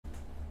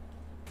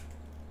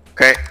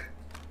Okay.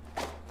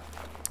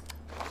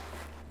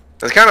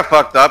 It's kind of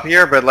fucked up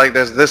here, but like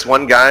there's this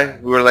one guy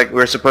who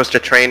we're supposed to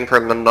train for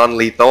the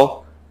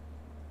non-lethal,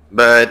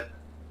 but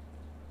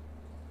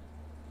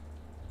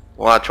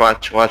watch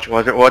what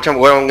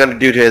I'm gonna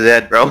do to his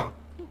head, bro.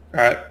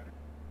 Alright.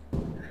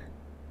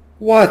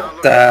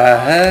 What the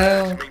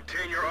hell?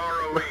 Maintain your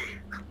ROE.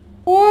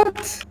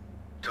 What?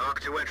 Talk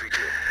to entry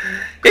team.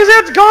 His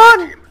head's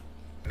gone!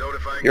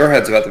 Notifying Your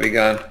head's about to be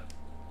gone.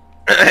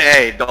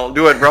 Hey, don't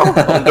do it, bro.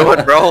 Don't do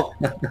it, bro.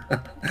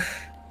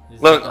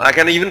 Look, I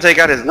can even take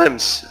out his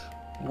limbs.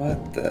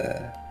 What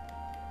the?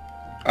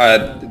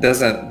 It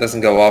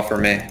doesn't go off for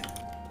me.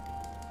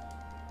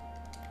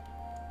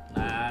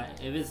 Nah,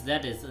 if it's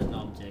that, it's an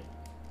object.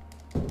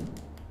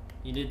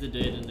 You need to do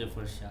it in the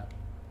first shot.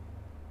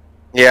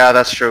 Yeah,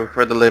 that's true,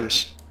 for the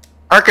limbs.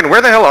 Arken,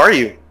 where the hell are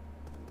you?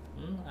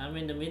 I'm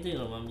in the meeting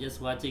room. I'm just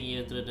watching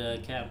you through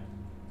the cam.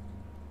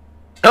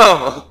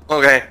 Oh,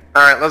 okay.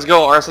 Alright, let's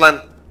go,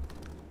 Arslan.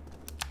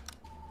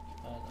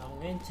 I'm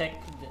going to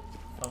check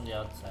from the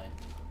outside.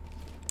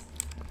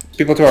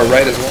 People to our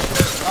right as well.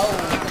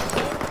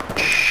 Oh!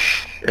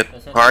 Shit.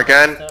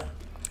 Arken.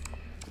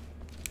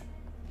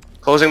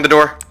 Closing the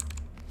door.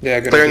 Yeah,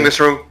 good. Clearing idea. this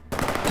room.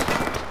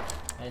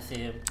 I see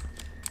him.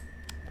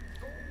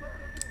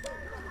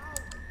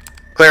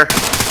 Clear.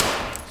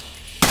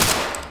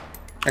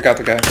 I got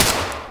the guy.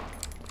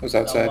 Who's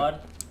outside? One.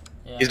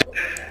 Yeah. He's dead.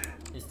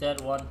 Is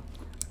that one?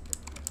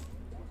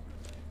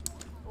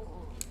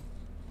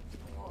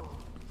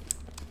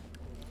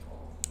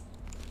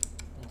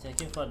 I'm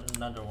checking for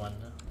another one.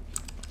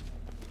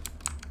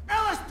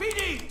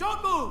 LSPD,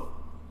 don't move!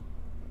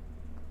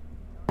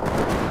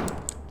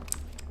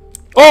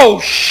 Oh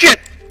shit!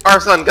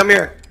 Arslan, come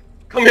here.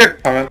 Come here.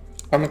 Coming.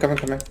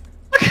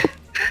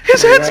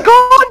 His head's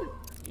gone!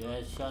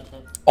 Yeah, shot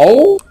him.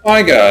 Oh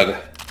my god.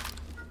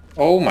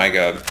 Oh my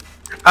god.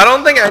 I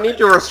don't think I need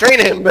to restrain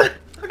him, but...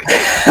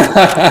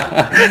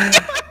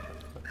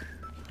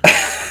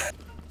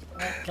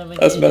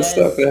 That's messed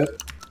up, man.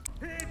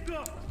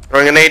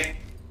 Throwing a nade.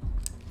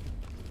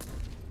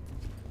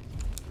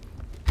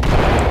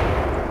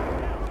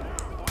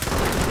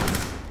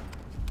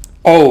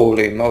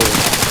 Holy moly.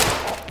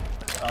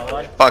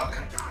 What? Fuck.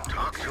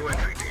 Talk to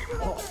entry team.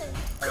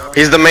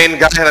 He's the main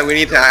guy that we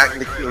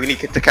need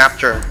to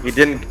capture. He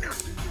didn't...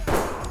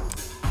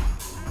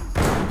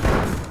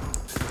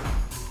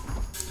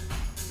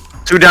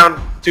 Two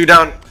down.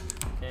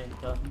 Okay,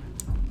 go.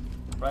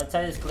 Right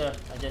side is clear.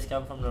 I just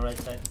come from the right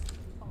side.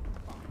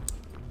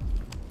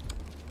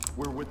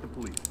 We're with the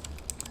police.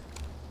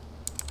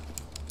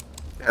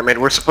 I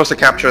mean, we're supposed to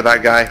capture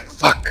that guy.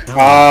 Fuck.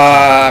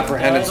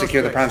 Apprehend and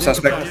secure the prime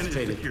suspect.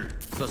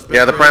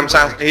 Yeah, the prime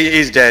suspect.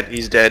 He's dead.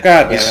 He's dead.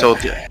 God He's damn so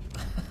dead.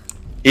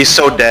 He's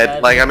so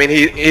dead. Like, I mean,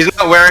 he's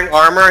not wearing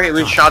armor. He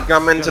was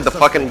shotgun into the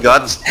fucking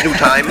guts 2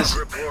 times.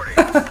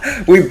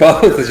 We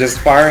both just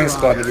firing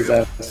squad at his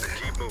ass.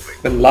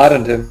 Bin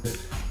Laden him.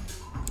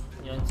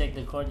 You want to check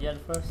the courtyard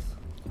first?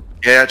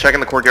 Yeah, checking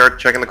the courtyard.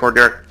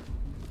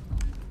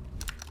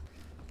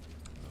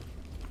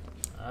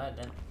 Alright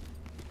then.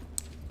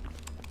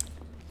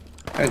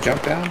 Can I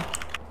jump down?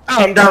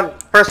 Oh, I'm down.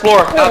 First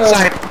floor,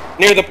 outside,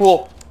 near the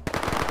pool.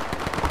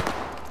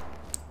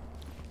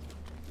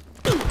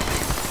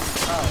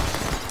 Oh,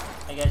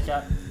 I got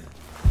shot.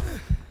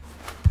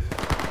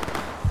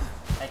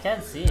 I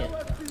can't see it.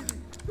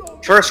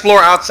 First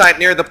floor, outside,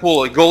 near the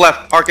pool. Go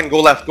left, Arken, go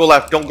left.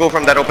 Don't go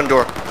from that open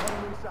door.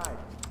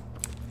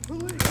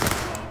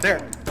 There.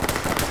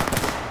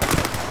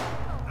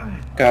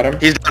 Got him.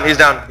 He's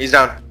down.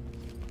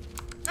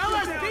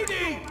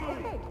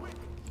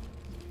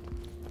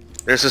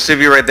 There's a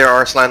civvy right there,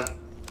 Arslan.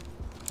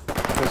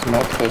 There's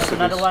multiple cities.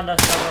 Another one,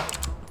 that's another.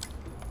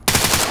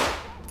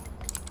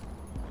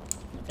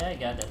 Okay, I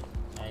got it.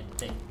 I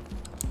think.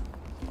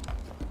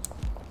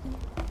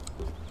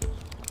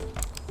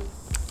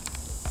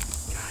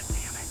 God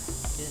damn it.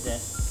 He's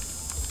dead.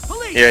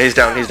 Police! Yeah, he's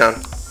down.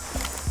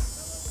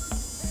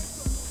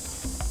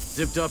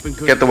 Zipped up and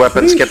Get the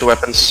weapons.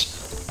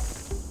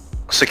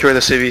 Secure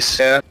the civvies.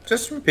 Yeah,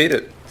 just repeat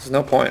it. There's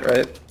no point,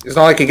 right? It's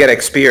not like you get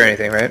XP or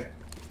anything, right?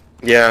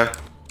 Yeah.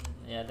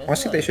 Yeah, I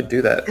think they should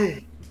do that.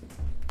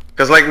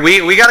 Cause like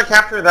we gotta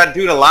capture that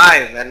dude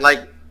alive, and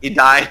like he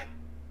died.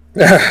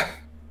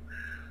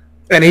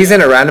 And he's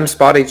in a random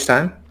spot each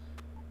time?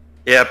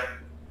 Yep.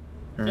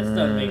 Just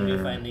don't make me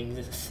finding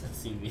this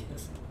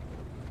CVS.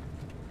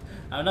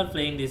 I'm not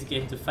playing this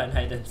game to find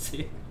hide and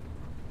seek.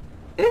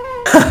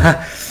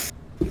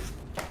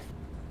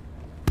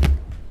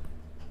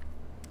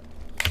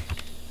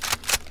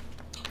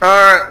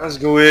 Alright, let's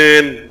go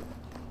in.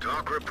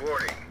 Talk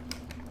reporting.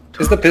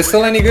 Is the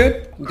pistol any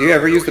good? Do you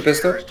ever use the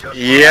pistol?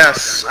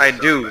 Yes, I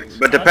do,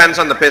 but depends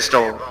on the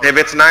pistol. If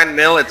it's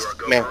 9mm, it's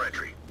meh.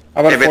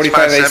 How about If it's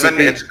 45 5.7, ACP?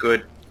 it's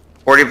good.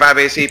 45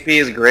 ACP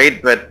is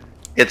great, but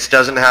it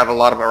doesn't have a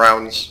lot of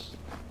rounds.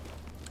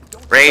 That's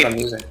what I'm Great.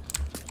 using.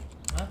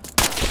 Huh?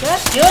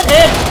 Just shoot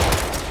him!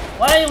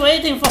 What are you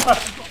waiting for?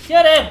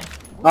 Shoot him!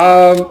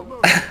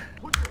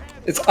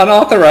 It's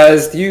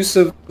unauthorized use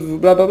of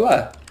blah blah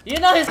blah. You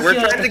know he's We're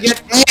cute. trying to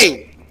get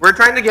A. We're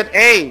trying to get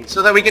A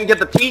so that we can get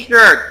the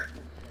T-shirt.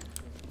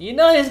 You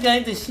know he's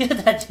going to shoot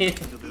at you.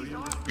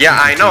 Yeah,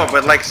 I know,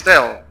 but like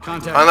still.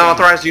 Contact.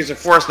 Unauthorized use of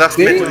force, that's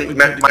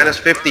minus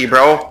 50,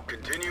 bro.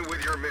 Continue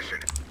with your mission.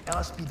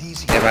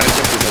 LSPD's Yeah, here. man, it's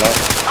just below.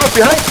 Oh,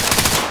 behind!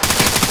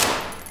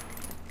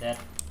 Dead.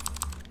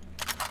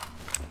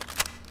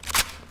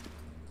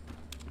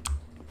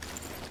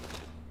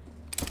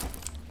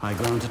 High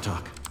ground to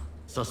talk.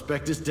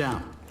 Suspect is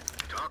down.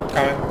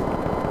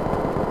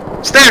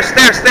 Coming. Stairs,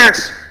 stairs,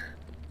 stairs!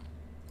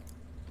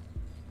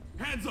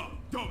 Hands up!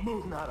 Don't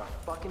move! Not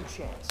a fucking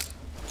chance.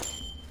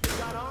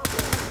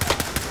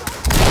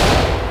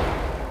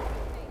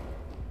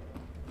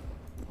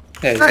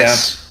 Yeah, he's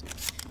Nice.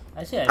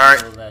 Actually, I Alright.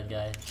 killed that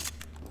guy.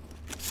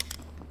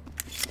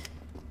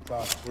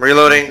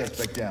 Reloading.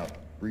 Suspect down.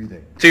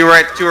 Breathing. To your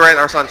right,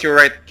 Arsan, to your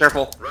right.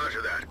 Careful.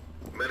 Roger that.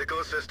 Medical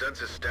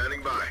assistance is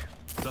standing by.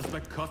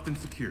 Suspect cuffed and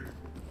secured.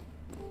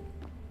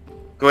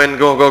 Go in,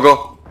 go, go,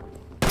 go.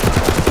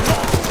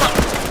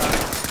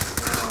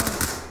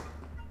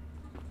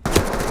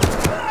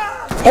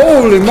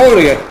 Holy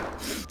moly!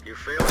 You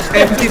failed to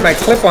Emptied my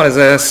clip on his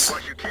ass.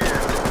 what you can.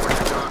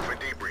 Talk for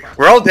debrief.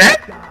 We're all dead?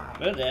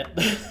 We're dead.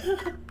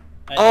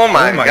 Oh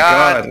my, Oh my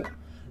god. god.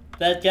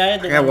 That guy.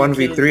 The Yeah, one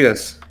who 1v3 killed-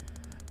 this.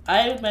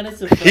 I managed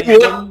to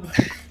kill him.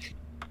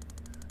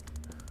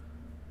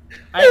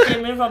 I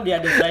came in from the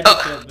other side to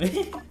kill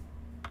me.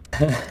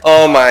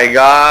 Oh my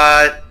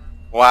god.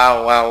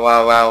 Wow, wow,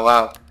 wow, wow,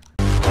 wow.